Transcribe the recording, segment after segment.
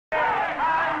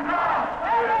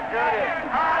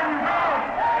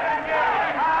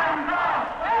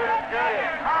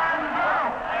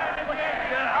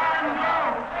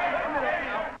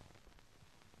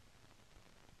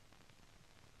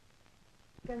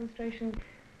demonstration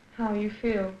how you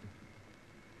feel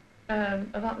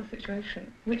about the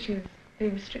situation, which is the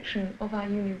restriction of our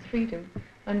union's freedom,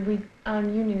 and our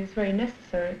union is very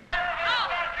necessary.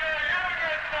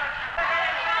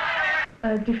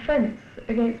 A defence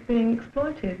against being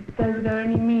exploited. They were their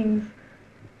only means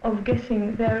of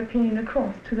getting their opinion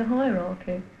across to the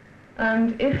hierarchy.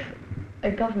 And if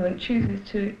a government chooses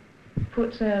to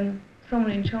put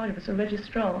someone in charge of us, a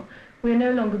registrar, we're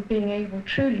no longer being able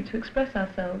truly to express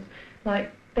ourselves.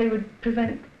 Like, they would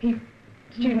prevent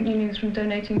student unions from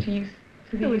donating to the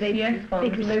UCS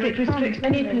funds, and they would restrict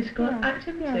any political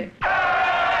activity.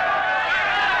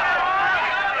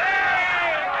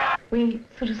 We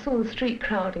sort of saw the street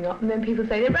crowding up, and then people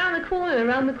say, they're around the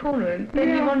corner, and then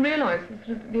everyone realised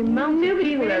the amount of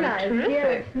people there was terrific.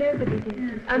 Yes, nobody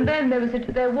did. And then there was a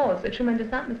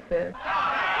tremendous atmosphere.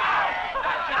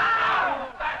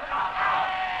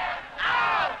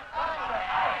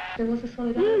 There was a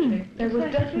solidarity. There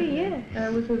was definitely,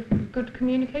 there was a good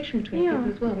communication between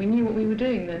people as well. We knew what we were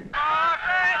doing then.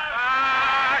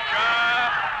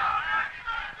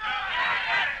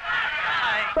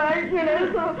 But, you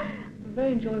know, a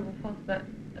very enjoyable part of that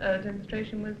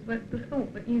demonstration was the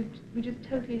thought that we just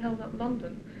totally held up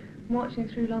London, marching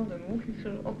through London, walking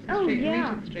through Oxford Street and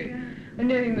Regent Street, and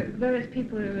knowing that various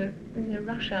people who were in their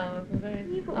rush hours and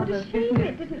various but other what a shame business.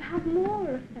 it didn't have more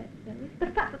effect then. It's the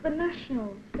fact that the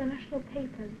national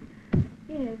papers,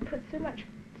 you know, put so much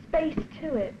space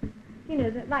to it. You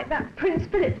know, like that Prince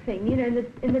Philip thing, you know,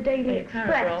 in the Daily Express,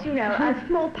 paragraph. you know, a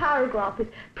small paragraph with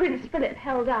Prince Philip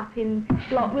held up in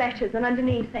block letters, and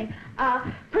underneath saying,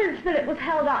 Prince Philip was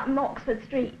held up in Oxford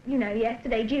Street, you know,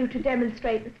 yesterday due to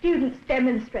demonstrate, the students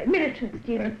demonstrate, militant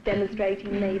students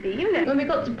demonstrating maybe, you know. When we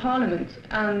got to Parliament,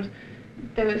 and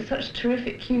there were such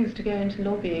terrific queues to go into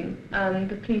lobbying, and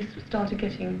the police started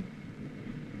getting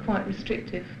quite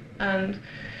restrictive, and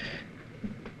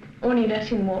only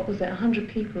let in, what was it, 100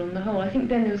 people on the whole. I think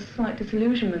then there was slight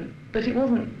disillusionment, but it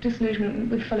wasn't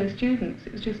disillusionment with fellow students,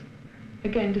 it was just,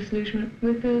 again, disillusionment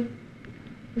with the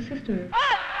system. 1, 2, 3, 4,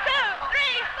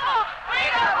 we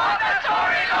don't want the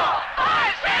Tory law!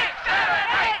 5, 6, 7,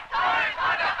 8, Tories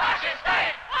want a fascist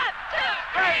state! 1, 2,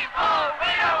 3, 4,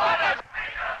 we don't want the... We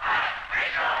shall fight, we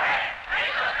shall win, we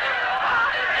shall do the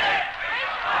party,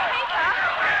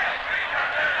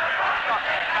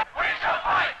 we shall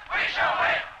fight, we shall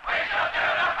win, we shall do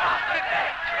the party,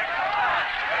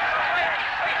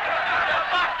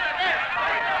 we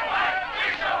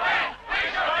shall fight, we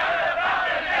shall win.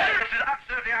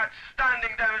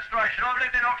 Outstanding demonstration. I've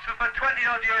lived in Oxford for 20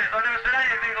 odd years. I've never seen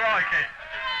anything like it.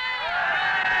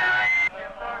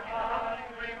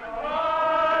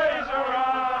 Rise,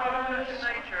 arise.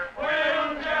 Nature.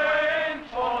 We'll join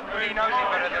for he knows it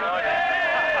better than I do.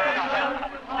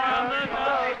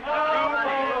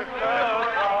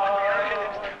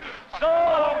 So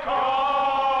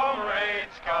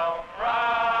comrades, come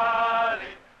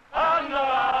rally, and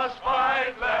last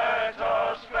fight let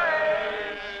us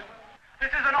face. This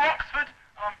is an Oxford,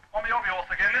 on the obvious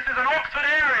again, this is an Oxford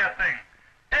area thing.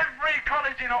 Every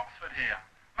college in Oxford here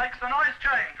makes a nice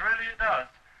change, really it does.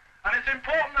 And it's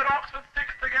important that Oxford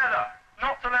sticks together,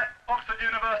 not to let Oxford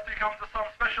University come to some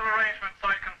special arrangement so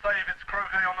it can save its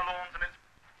croquet on the lawns and its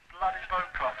bloody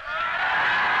boat clubs.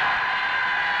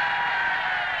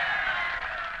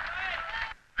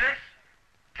 This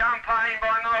campaign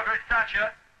by Margaret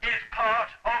Thatcher is part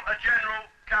of a general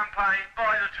campaign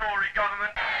by the Tory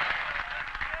government.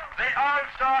 The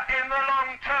answer in the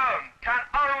long term can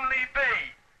only be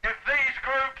if these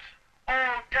groups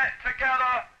all get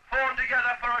together, form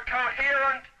together for a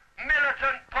coherent,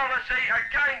 militant policy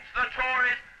against the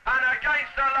Tories and against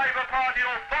the Labour Party, who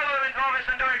will follow them into office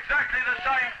and do exactly the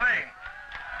same thing.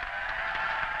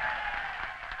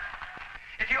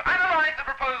 If you analyse the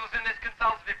proposals in this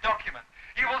consultative document,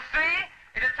 you will see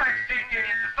it attacks student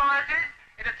union societies,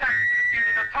 it attacks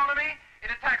student autonomy, it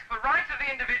attacks the right of the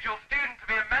individual student to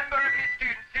be a member of his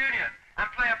student's union and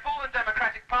play a full and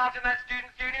democratic part in that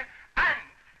student's union, and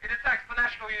it attacks the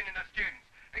National Union of Students.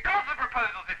 Because the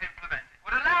proposals, if implemented,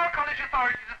 would allow a college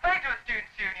authority to say to a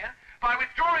student's union, by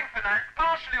withdrawing finance,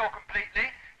 partially or completely,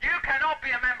 you cannot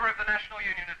be a member of the National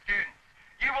Union of Students.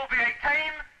 You will be a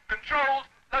tame, controlled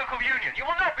local union. You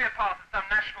will not be a part of some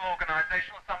national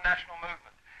organisation or some national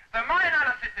movement. So my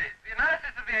analysis is, the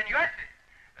analysis of the NUS is,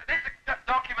 this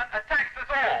document attacks us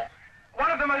all. One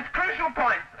of the most crucial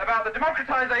points about the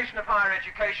democratisation of higher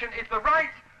education is the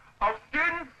right of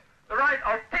students, the right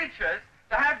of teachers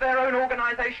to have their own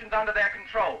organisations under their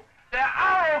control. They're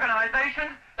our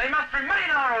organisations, they must remain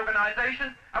our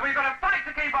organisations, and we've got to fight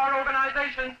to keep our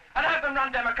organisations and have them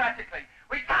run democratically.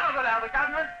 We cannot allow the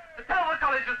government to tell the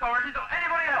college authorities or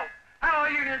anybody else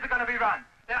going to be run.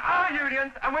 They're our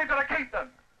unions, and we've got to keep them.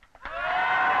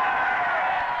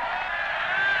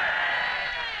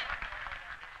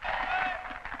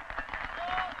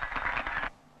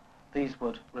 These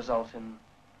would result in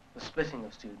the splitting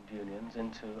of student unions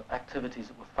into activities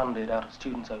that were funded out of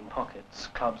students' own pockets,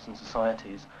 clubs and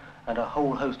societies, and a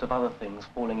whole host of other things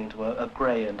falling into a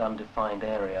grey and undefined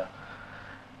area.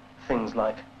 Things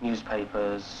like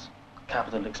newspapers,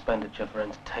 capital expenditure for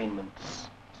entertainments,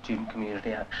 student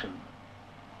community action.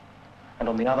 And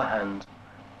on the other hand,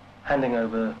 handing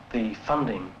over the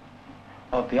funding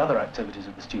of the other activities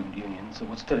of the student unions that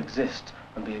would still exist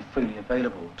and be freely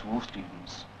available to all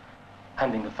students,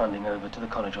 handing the funding over to the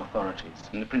college authorities.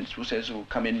 And the principal says, "Oh,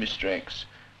 come in, Mr. X,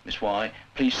 Miss Y,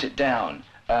 please sit down."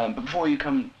 But before you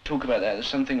come talk about that, there's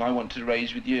something I want to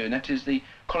raise with you, and that is the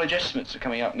college estimates are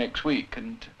coming up next week,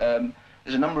 and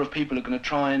there's a number of people who are going to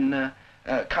try and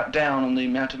cut down on the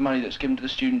amount of money that's given to the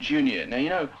Students' Union. Now, you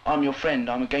know, I'm your friend,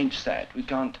 I'm against that. We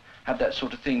can't have that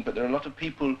sort of thing, but there are a lot of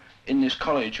people in this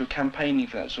college who are campaigning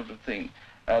for that sort of thing.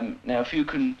 Now, if you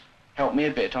can help me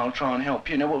a bit, I'll try and help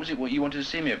you. Now, what was it what you wanted to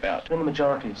see me about? In the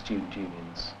majority of student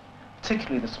unions,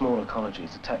 particularly the smaller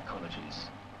colleges, the tech colleges,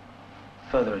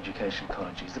 further education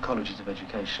colleges, the colleges of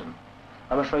education,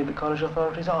 I'm afraid the college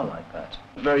authorities are like that.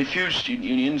 Very few student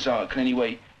unions can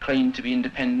anyway claim to be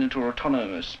independent or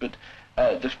autonomous, but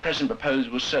the present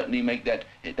proposal will certainly make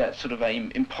that sort of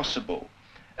aim impossible.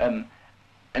 And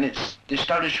it's the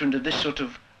establishment of this sort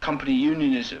of company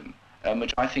unionism,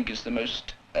 which I think is the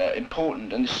most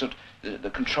important, and this sort of the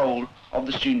control of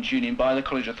the students' union by the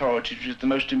college authorities, which is the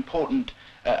most important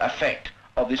effect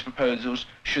of these proposals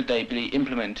should they be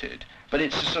implemented. But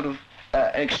it's a sort of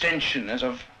an extension, as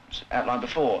I've outlined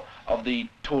before, of the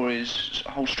Tories'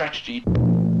 whole strategy.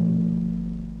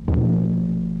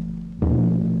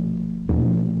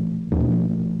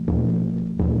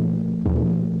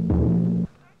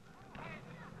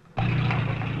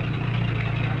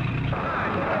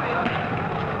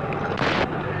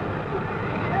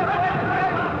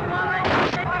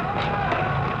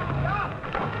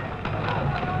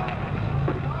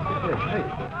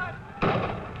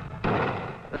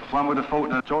 One would have thought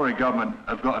the Tory government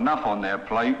have got enough on their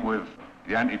plate with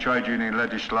the anti-trade union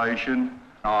legislation,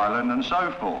 Ireland and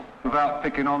so forth, without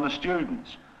picking on the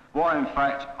students. Why, in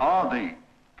fact, are the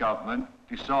government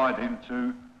deciding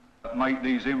to make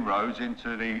these inroads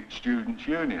into the students'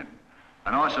 union?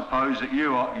 And I suppose that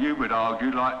you would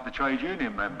argue, like the trade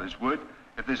union members would,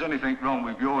 if there's anything wrong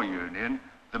with your union,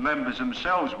 the members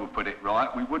themselves will put it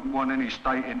right. We wouldn't want any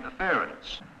state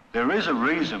interference. There is a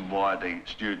reason why the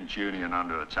students' union are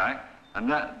under attack,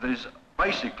 and that there's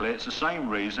basically it's the same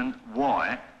reason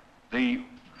why the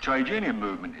trade union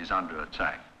movement is under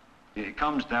attack. It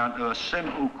comes down to a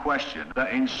simple question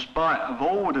that in spite of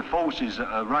all the forces that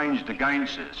are ranged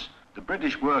against us, the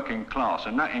British working class,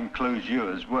 and that includes you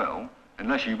as well,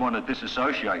 unless you want to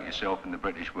disassociate yourself from the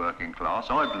British working class,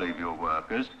 I believe you're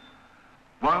workers,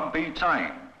 won't be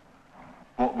tamed.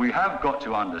 What we have got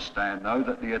to understand, though,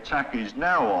 that the attack is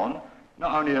now on,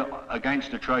 not only against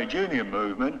the trade union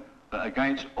movement, but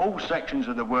against all sections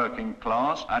of the working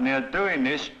class, and they're doing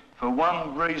this for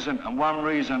one reason and one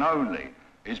reason only,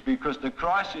 is because the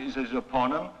crisis is upon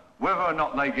them. Whether or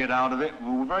not they get out of it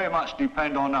will very much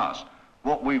depend on us.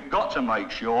 What we've got to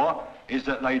make sure is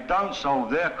that they don't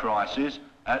solve their crisis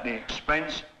at the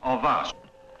expense of us.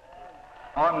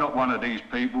 I'm not one of these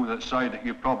people that say that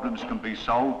your problems can be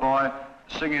solved by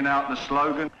singing out the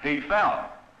slogan, "Heath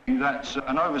out." That's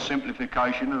an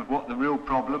oversimplification of what the real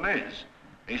problem is.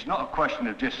 It's not a question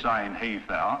of just saying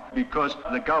 "heath out," because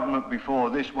the government before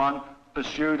this one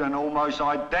pursued an almost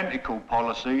identical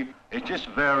policy. It's just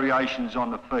variations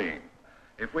on the theme.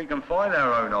 If we can find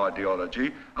our own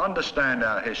ideology, understand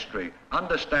our history,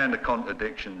 understand the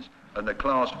contradictions and the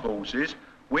class forces,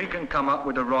 we can come up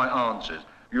with the right answers.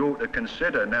 You ought to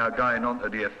consider now going on to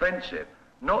the offensive,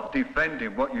 not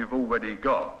defending what you've already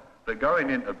got, but going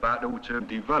into battle to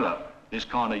develop this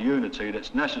kind of unity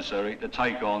that's necessary to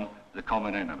take on the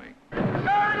common enemy.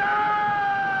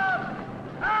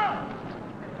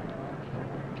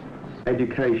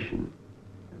 Education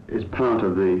is part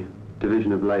of the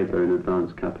division of labour in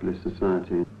advanced capitalist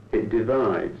society. It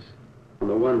divides, on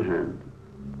the one hand,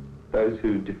 those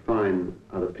who define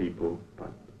other people by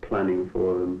planning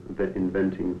for them,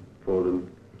 inventing for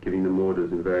them, giving them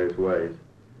orders in various ways,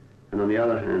 and on the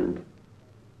other hand,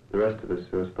 the rest of us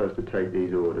who are supposed to take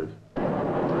these orders.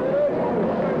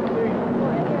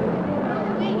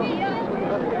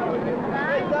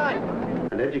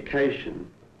 And education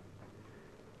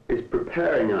is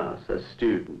preparing us as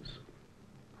students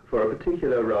for a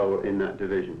particular role in that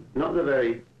division. Not the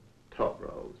very top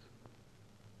roles,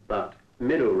 but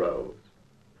middle roles.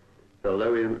 So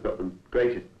although we haven't got the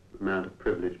greatest amount of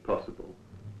privilege possible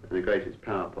and the greatest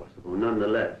power possible,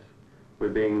 nonetheless, we're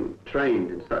being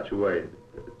trained in such a way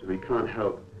that we can't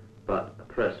help but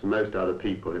oppress most other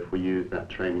people if we use that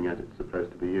training as it's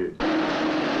supposed to be used.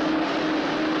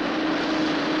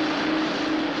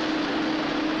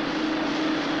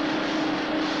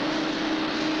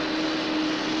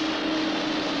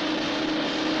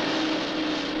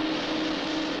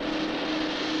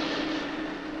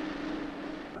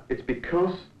 It's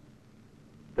because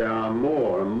there are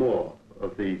more and more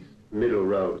of these middle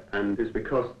roads, and it's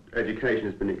because education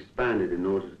has been expanded in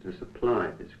order to supply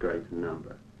this greater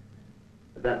number,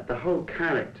 that the whole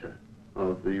character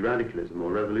of the radicalism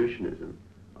or revolutionism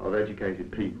of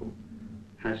educated people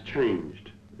has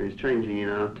changed. It's changing in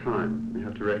our time. We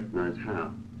have to recognize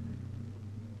how.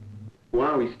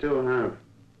 While we still have,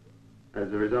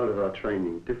 as a result of our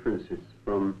training, differences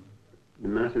from the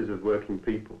masses of working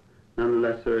people,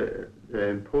 nonetheless, there are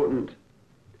important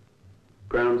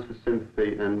grounds for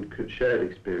sympathy and shared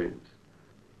experience.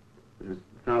 There's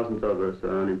thousands of us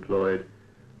are unemployed.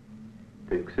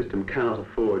 The system cannot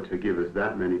afford to give us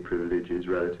that many privileges,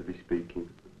 relatively speaking,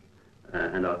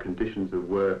 and our conditions of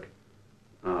work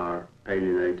are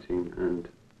alienating and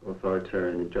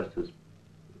authoritarian, just as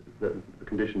the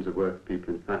conditions of work of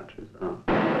people in factories are.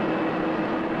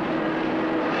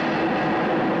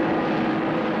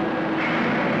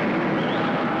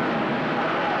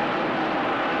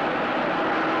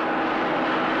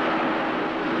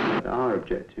 Our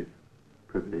objective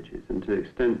privileges, and to the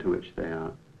extent to which they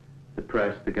are, the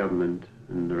press, the government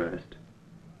and the rest,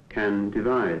 can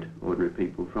divide ordinary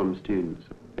people from students.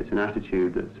 It's an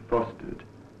attitude that's fostered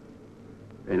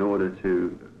in order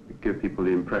to give people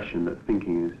the impression that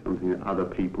thinking is something that other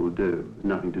people do,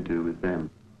 nothing to do with them.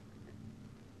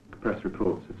 Press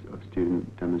reports of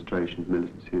student demonstrations,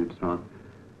 militancy and so on,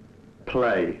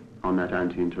 play on that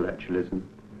anti-intellectualism,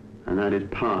 and that is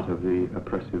part of the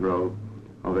oppressive role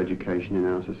of education in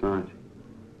our society.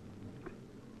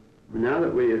 Now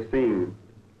that we are seeing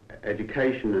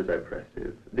education as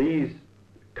oppressive, these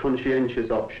conscientious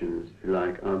options, if you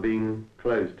like, are being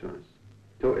closed to us.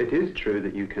 So it is true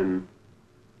that you can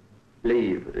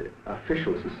leave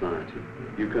official society.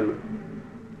 You can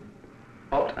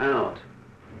opt out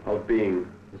of being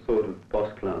the sort of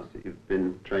boss class that you've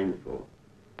been trained for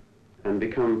and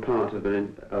become part of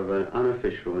an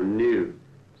unofficial and new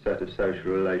set of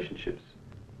social relationships.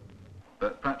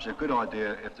 But perhaps a good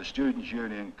idea if the Students'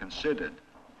 Union considered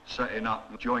setting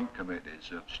up joint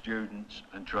committees of students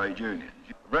and trade unions.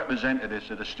 Representatives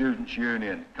of the Students'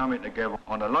 Union coming together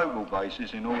on a local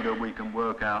basis in order we can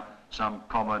work out some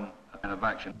common plan of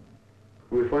action.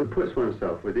 If one puts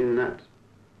oneself within that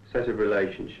set of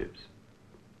relationships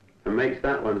and makes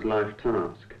that one's life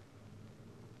task,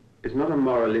 it's not a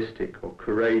moralistic or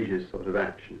courageous sort of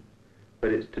action,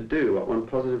 but it's to do what one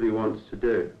positively wants to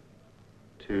do,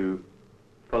 to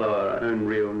follow our own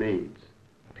real needs,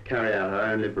 to carry out our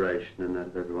own liberation and that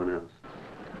of everyone else.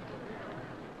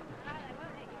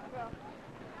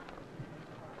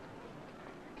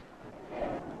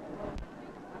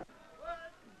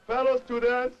 Fellow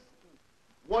students,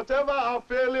 whatever our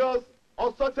failures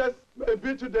or success may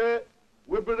be today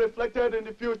will be reflected in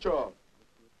the future.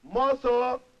 More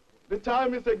so, the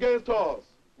time is against us.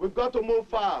 We've got to move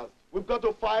fast. We've got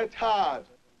to fight hard.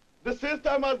 The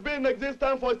system has been in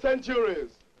existence for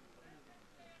centuries.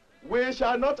 We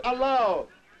shall not allow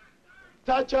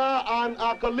Thatcher and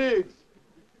our colleagues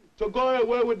to go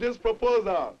away with this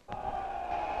proposal.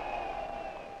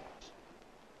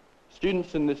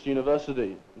 Students in this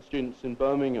university and students in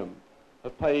Birmingham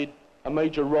have played a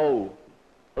major role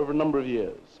over a number of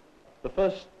years. The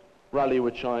first rally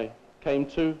which I came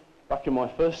to back in my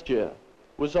first year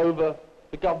was over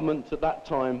the government at that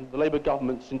time, the Labour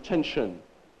government's intention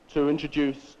to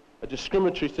introduce a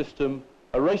discriminatory system,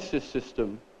 a racist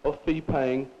system of fee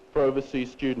paying for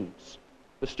overseas students.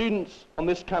 The students on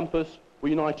this campus were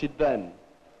united then.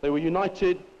 They were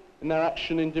united in their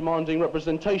action in demanding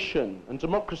representation and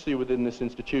democracy within this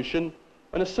institution,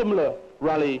 and a similar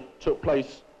rally took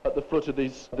place at the foot of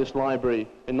this library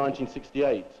in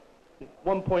 1968.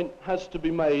 One point has to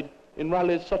be made in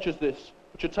rallies such as this,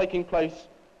 which are taking place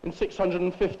in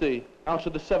 650 out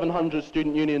of the 700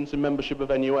 student unions in membership of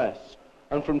NUS,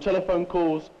 and from telephone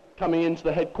calls coming into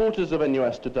the headquarters of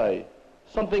NUS today,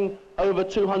 something over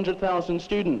 200,000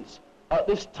 students at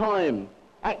this time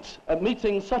act at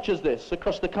meetings such as this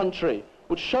across the country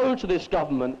would show to this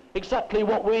government exactly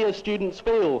what we as students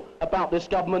feel about this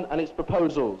government and its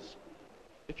proposals.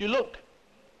 If you look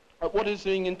at what is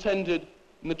being intended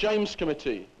in the James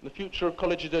Committee, the future of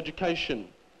colleges education,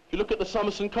 If you look at the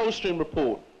Summerson Coldstream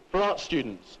report for art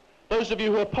students, those of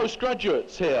you who are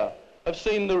postgraduates here have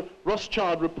seen the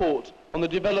Rothschild report on the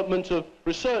development of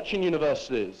research in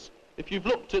universities. If you've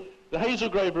looked at the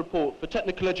Hazelgrave report for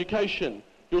technical education,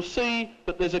 you'll see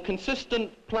that there's a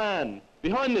consistent plan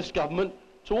behind this government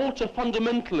to alter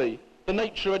fundamentally the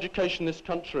nature of education in this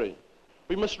country.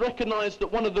 We must recognise that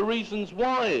one of the reasons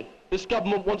why this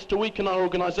government wants to weaken our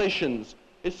organisations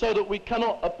is so that we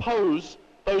cannot oppose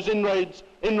those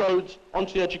inroads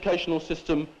onto the educational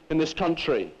system in this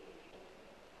country.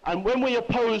 And when we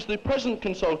oppose the present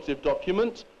consultative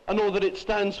document and all that it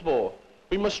stands for,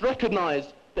 we must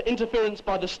recognise that interference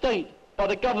by the state, by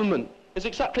the government, is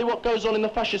exactly what goes on in the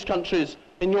fascist countries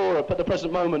in Europe at the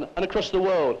present moment and across the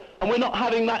world. And we're not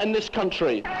having that in this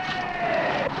country.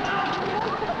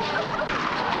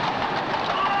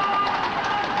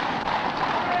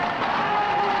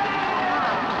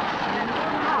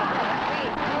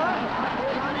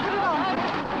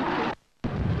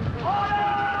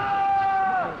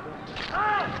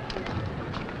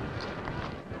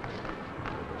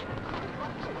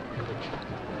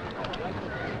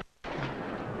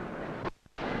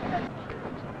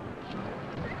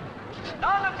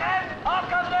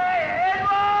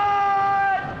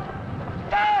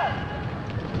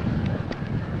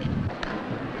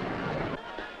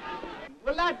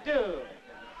 Will that do?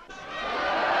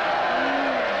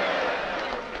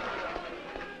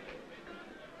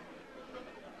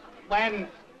 When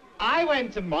I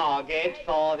went to Margate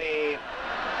for the...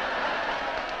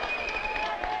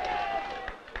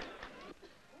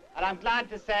 And I'm glad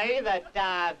to say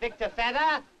that Victor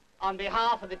Feather, on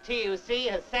behalf of the TUC,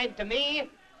 has said to me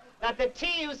that the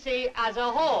TUC as a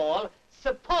whole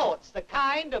supports the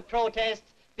kind of protest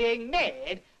being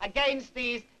made against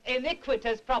these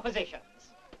iniquitous propositions.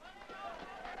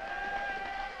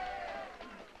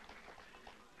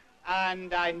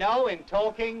 And I know in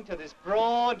talking to this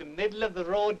broad,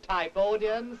 middle-of-the-road type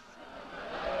audience,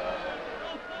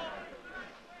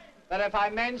 that if I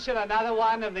mention another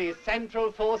one of the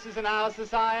central forces in our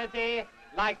society,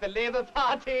 like the Labour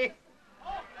Party,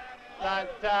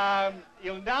 that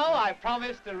you'll know I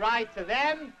promised to write to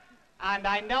them, and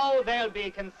I know they'll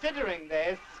be considering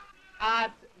this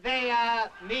at their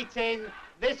meeting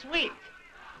this week.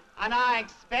 And I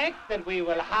expect that we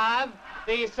will have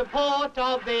the support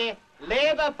of the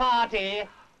Labour Party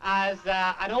as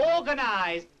an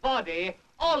organised body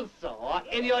also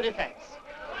in your defence.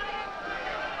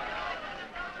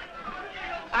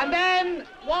 And then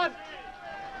what?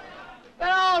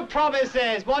 They're all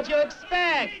promises, what you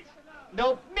expect.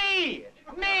 No, me.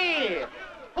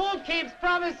 Who keeps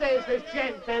promises, this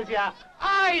gent tells you?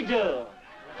 I do.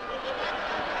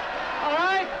 All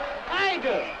right? I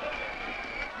do.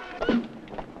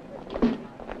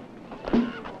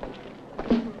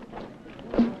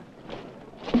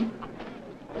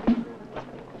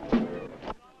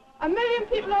 A million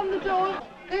people on the door.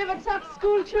 They've attacked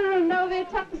school children, now they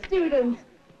attack the students.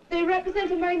 They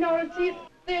represent a minority.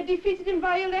 They are defeated in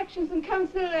by-elections and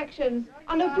council elections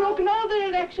and have broken all their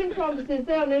election promises.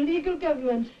 They are an illegal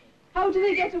government. How do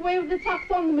they get away with attacks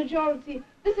on the majority?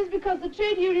 This is because the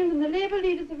trade unions and the Labour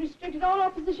leaders have restricted all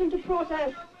opposition to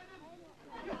protest.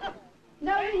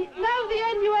 Now the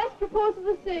NUS proposes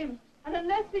the same, and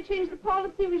unless we change the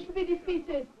policy, we shall be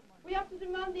defeated. We have to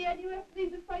demand the NUS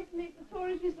lead the fight to make the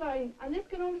Tories resign, and this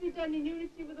can only be done in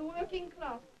unity with the working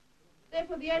class.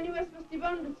 Therefore, the NUS must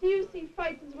demand the TUC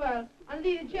fight as well, and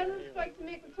lead a general strike to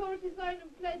make the Tories resign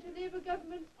and pledge a Labour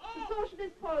government to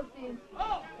socialist policies.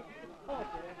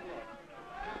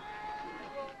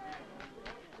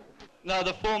 Now,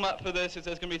 the format for this is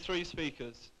there's going to be 3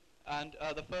 speakers, and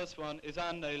the first one is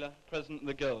Anne Naylor, President of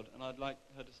the Guild, and I'd like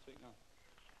her to speak now.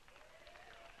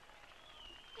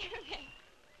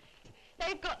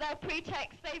 They've got their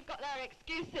pretext, they've got their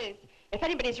excuses. If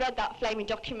anybody's read that flaming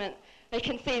document, they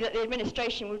can see that the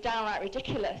administration was downright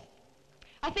ridiculous.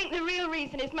 I think the real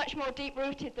reason is much more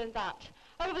deep-rooted than that.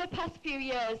 Over the past few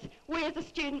years, we as a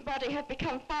student body have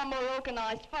become far more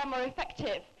organised, far more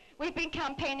effective. We've been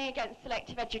campaigning against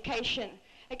selective education,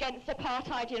 against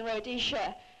apartheid in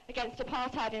Rhodesia, against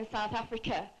apartheid in South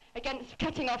Africa, against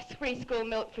cutting off free school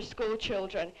milk for school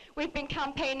children. We've been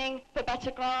campaigning for better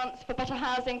grants, for better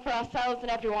housing for ourselves and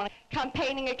everyone,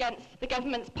 campaigning against the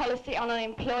government's policy on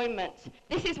unemployment.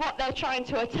 This is what they're trying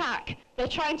to attack. They're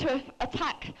trying to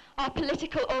attack our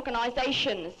political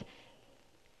organisations.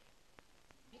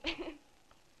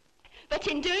 But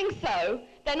in doing so,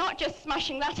 they're not just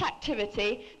smashing that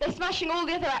activity, they're smashing all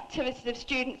the other activities of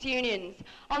students' unions.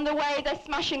 On the way, they're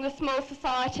smashing the small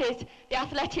societies, the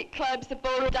athletic clubs, the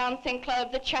ballroom dancing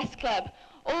club, the chess club,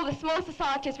 all the small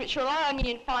societies which rely on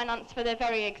union finance for their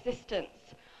very existence.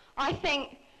 I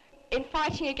think in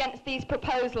fighting against these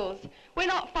proposals, we're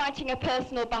not fighting a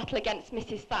personal battle against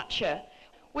Mrs. Thatcher.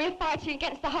 We're fighting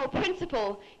against the whole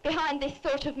principle behind this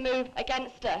sort of move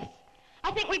against us.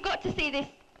 I think we've got to see this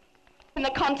in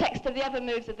the context of the other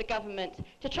moves of the government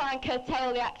to try and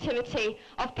curtail the activity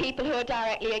of people who are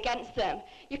directly against them.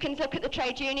 You can look at the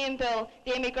trade union bill,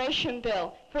 the immigration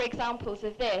bill, for examples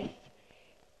of this.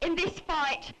 In this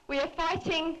fight, we are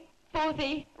fighting for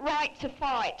the right to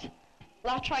fight.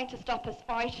 They're trying to stop us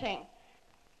fighting.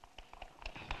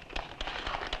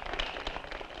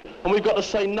 And we've got to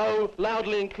say no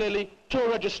loudly and clearly to a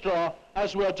registrar,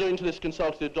 as we are doing to this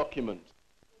consultative document.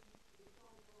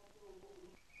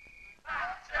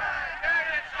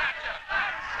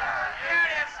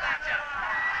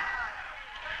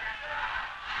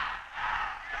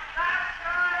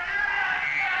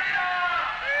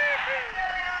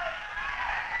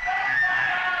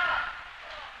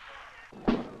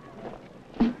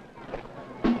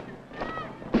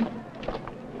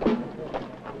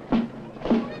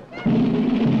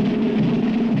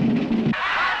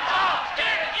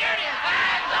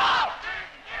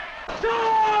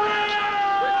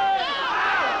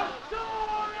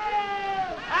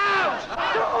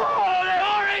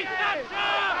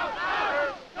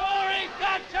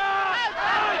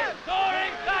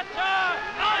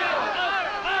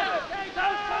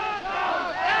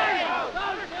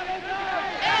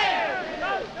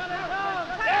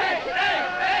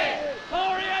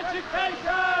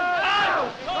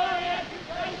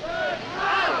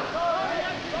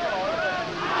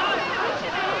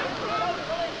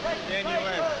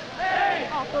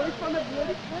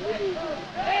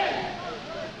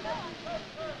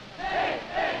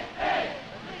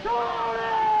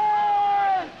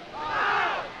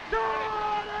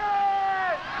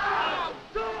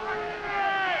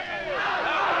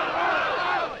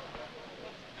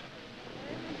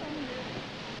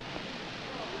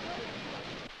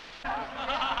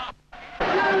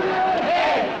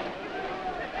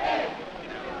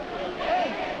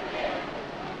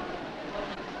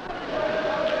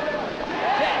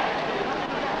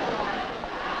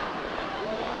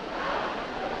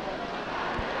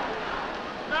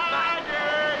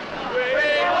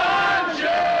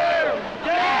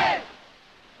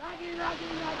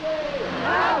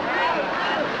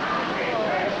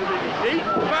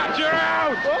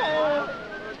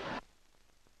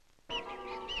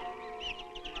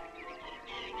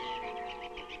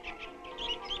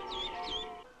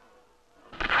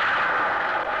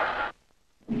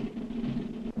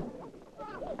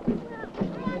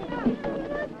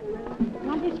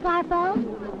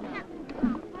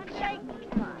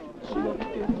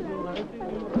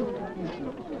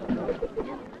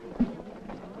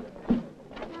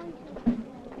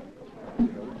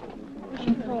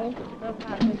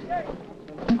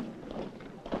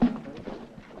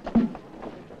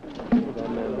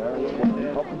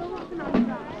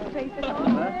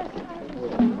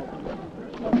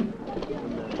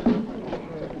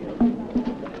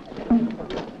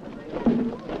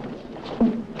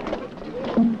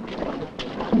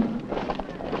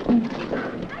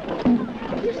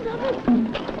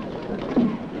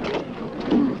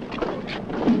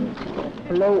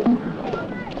 Hello. If you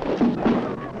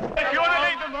want to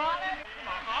leave them on,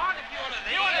 come on, if you want to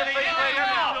leave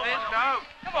them on, no.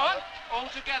 Come on, all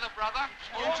together, brother,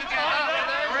 all together.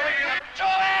 Join!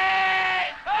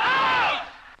 Out!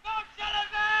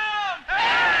 Socialism!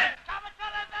 In!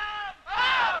 Capitalism!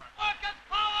 Out! Workers'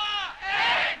 power!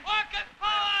 In! Workers'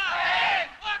 power! In!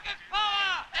 Workers'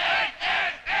 power! In!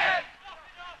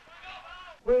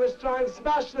 We must try and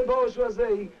smash the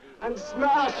bourgeoisie and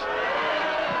smash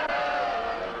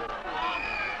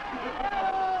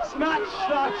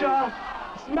Thatcher,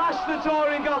 smash the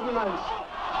Tory government.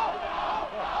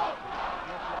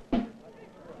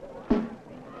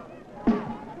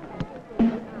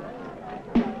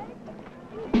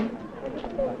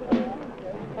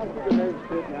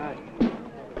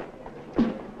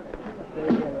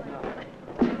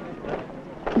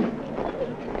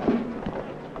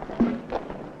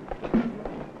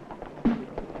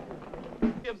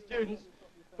 Of students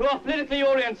who are politically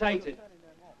orientated,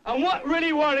 and what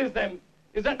really worries them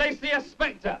is that they see a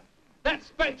spectre. That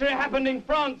spectre happened in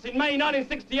France in May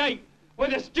 1968, where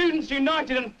the students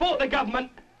united and fought the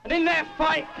government, and in that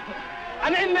fight,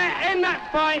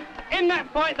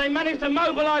 they managed to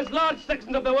mobilise large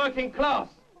sections of the working class.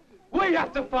 We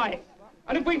have to fight,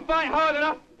 and if we fight hard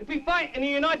enough, if we fight in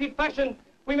a united fashion,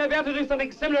 we may be able to do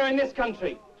something similar in this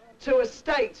country. To a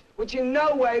state which in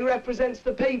no way represents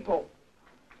the people.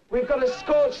 We've got to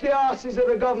scorch the arses of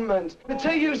the government. The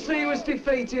TUC was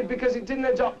defeated because it didn't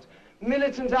adopt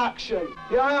militant action.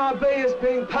 The IRB has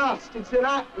been passed. It's an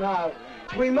act now.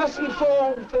 We mustn't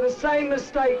fall for the same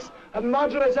mistakes of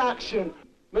moderate action.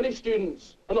 Many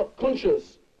students are not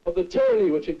conscious of the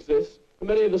tyranny which exists in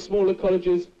many of the smaller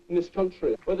colleges in this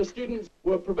country, where the students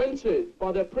were prevented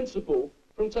by their principal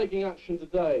from taking action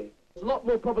today. A lot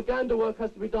more propaganda work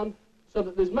has to be done so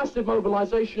that there's massive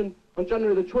mobilisation on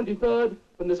January the 23rd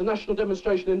when there's a national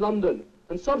demonstration in London.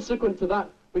 And subsequent to that,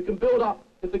 we can build up,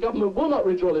 if the government will not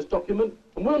withdraw this document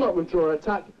and will not withdraw an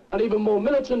attack, an even more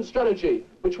militant strategy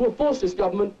which will force this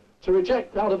government to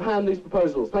reject out of hand these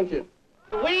proposals. Thank you.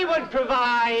 We would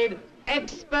provide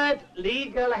expert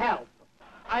legal help.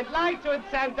 I'd like to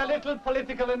attempt a little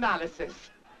political analysis.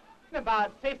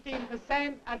 About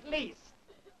 15% at least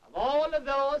of all of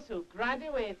those who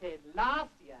graduated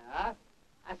last year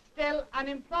are still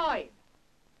unemployed.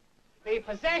 The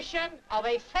possession of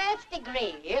a first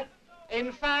degree,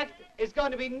 in fact, is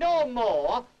going to be no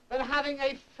more than having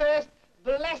a first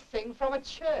blessing from a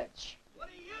church.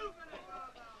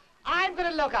 I'm going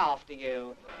to look after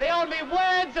you. The only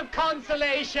words of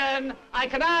consolation I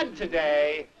can add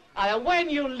today are that when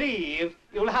you leave,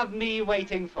 you'll have me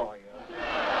waiting for you.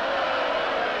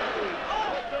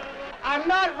 I'm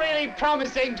not really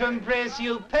promising to embrace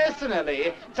you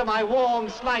personally to my warm,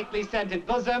 slightly scented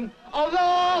bosom,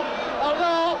 although,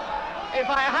 if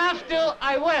I have to,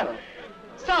 I will.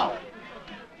 So,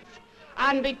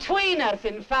 and between us,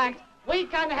 in fact, we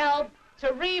can help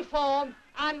to reform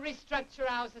and restructure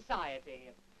our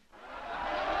society.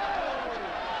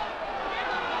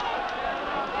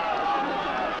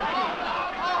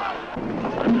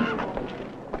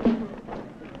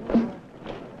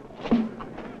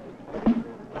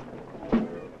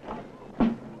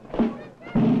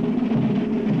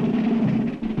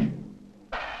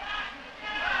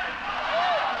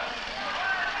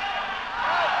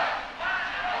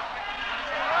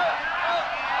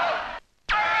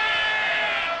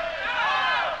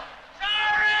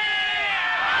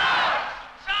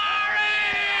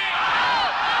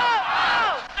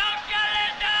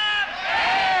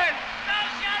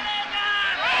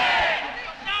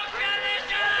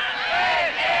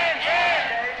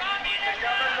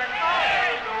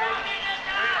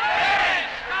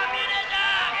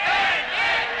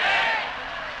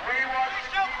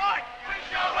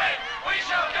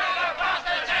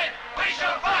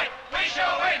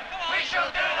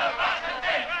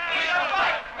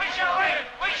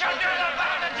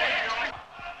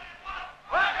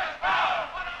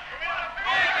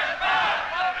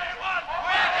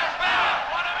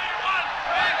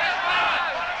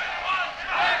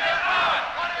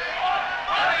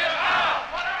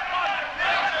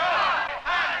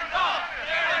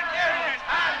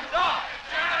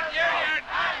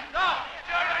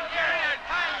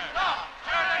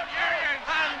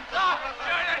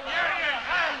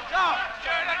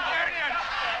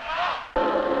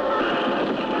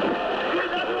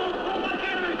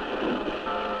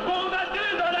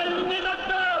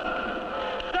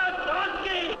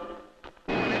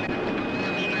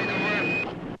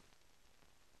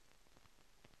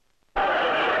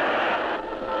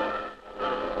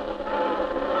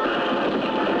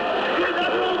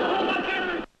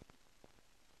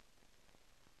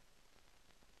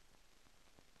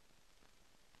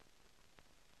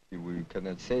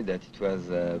 Cannot say that it was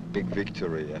a big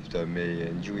victory after May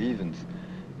and June events,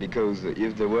 because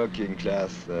if the working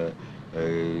class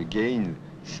gained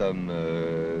some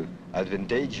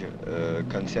advantage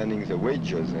concerning the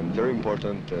wages, and very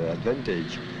important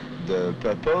advantage, the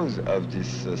purpose of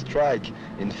this strike,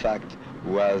 in fact,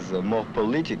 was more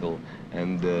political,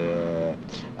 and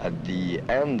at the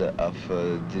end of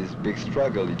this big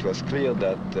struggle it was clear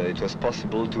that it was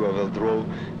possible to overthrow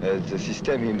the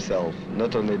system himself,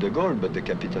 not only the gold but the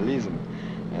capitalism.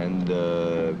 And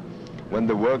when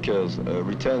the workers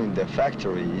return in their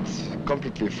factory, it's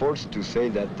completely false to say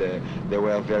that they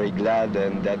were very glad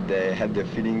and that they had the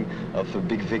feeling of a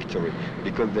big victory,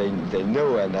 because they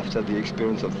know, and after the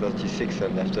experience of 36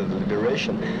 and after the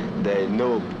liberation, they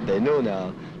know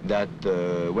now that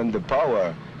when the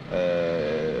power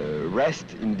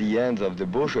rests in the hands of the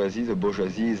bourgeoisie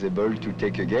is able to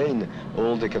take again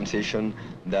all the concession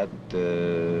that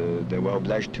they were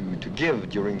obliged to give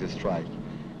during the strike.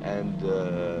 And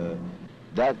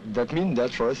that means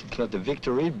that for us it's not a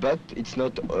victory, but it's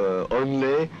not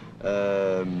only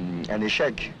an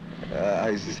échec,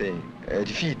 as you say, a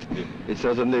defeat. It's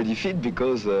not only a defeat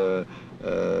because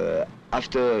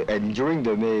after and during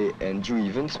the May and June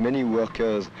events, many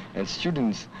workers and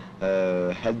students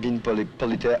had been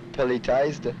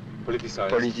politicized,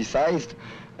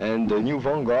 and a new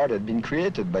vanguard had been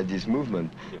created by this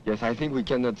movement. Yes, I think we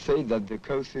cannot say that the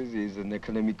causes is an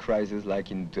economic crisis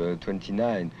like in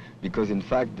 29, because in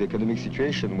fact the economic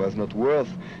situation was not worse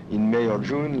in May or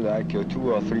June like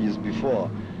 2 or 3 years before.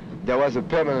 There was a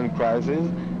permanent crisis.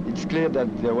 It's clear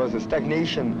that there was a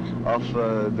stagnation of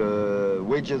the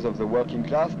wages of the working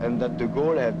class, and that de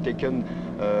Gaulle had taken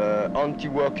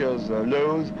anti-workers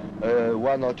laws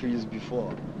 1 or 2 years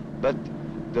before. But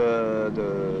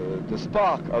the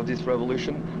spark of this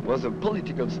revolution was a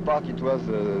political spark. It was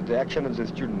the action of the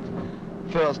students.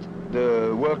 First,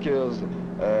 the workers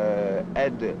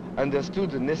had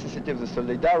understood the necessity of the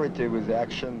solidarity with the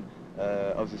action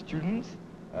of the students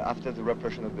after the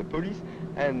repression of the police,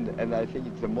 and I think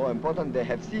it's the more important, they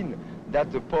have seen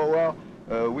that the power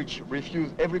which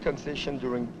refused every concession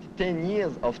during 10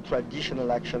 years of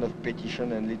traditional action of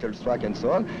petition and little strike and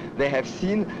so on, they have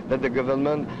seen that the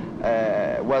government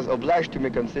was obliged to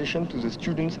make concession to the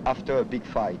students after a big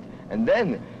fight. And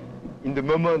then, in the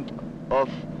moment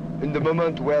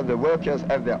where the workers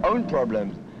have their own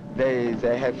problems,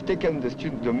 they have taken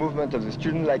the movement of the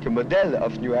student like a model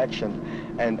of new action.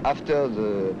 And after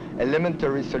the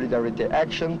elementary solidarity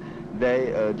action,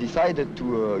 they decided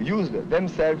to use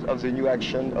themselves of the new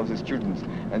action of the students,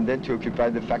 and then to occupy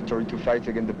the factory, to fight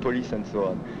against the police and so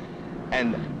on.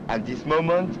 And at this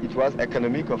moment, it was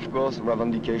economic, of course,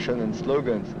 revendication and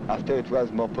slogans. After, it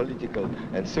was more political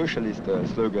and socialist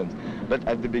slogans. But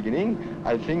at the beginning,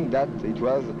 I think that it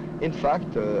was, in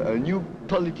fact, a new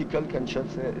political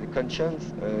consciousness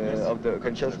of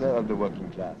the working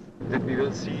class. That we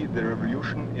will see the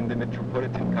revolution in the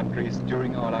metropolitan countries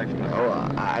during our lifetime? Oh,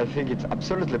 I think it's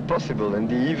absolutely possible, and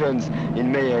the events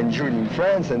in May and June in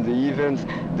France, and the events,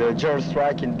 the general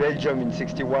strike in Belgium in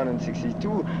 61 and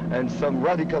 62, and some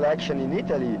radical action in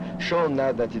Italy, show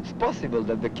now that it's possible,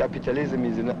 that the capitalism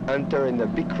is entering a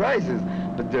big crisis.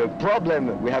 But the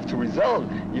problem we have to resolve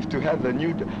is to have a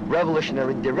new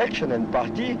revolutionary direction and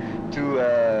party to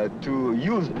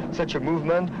use such a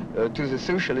movement to the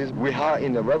socialism. We are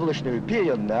in a revolutionary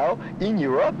period now in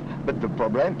Europe, but the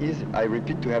problem is, I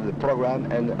repeat, to have the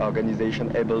program and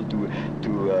organization able to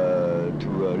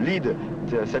lead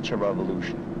such a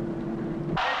revolution.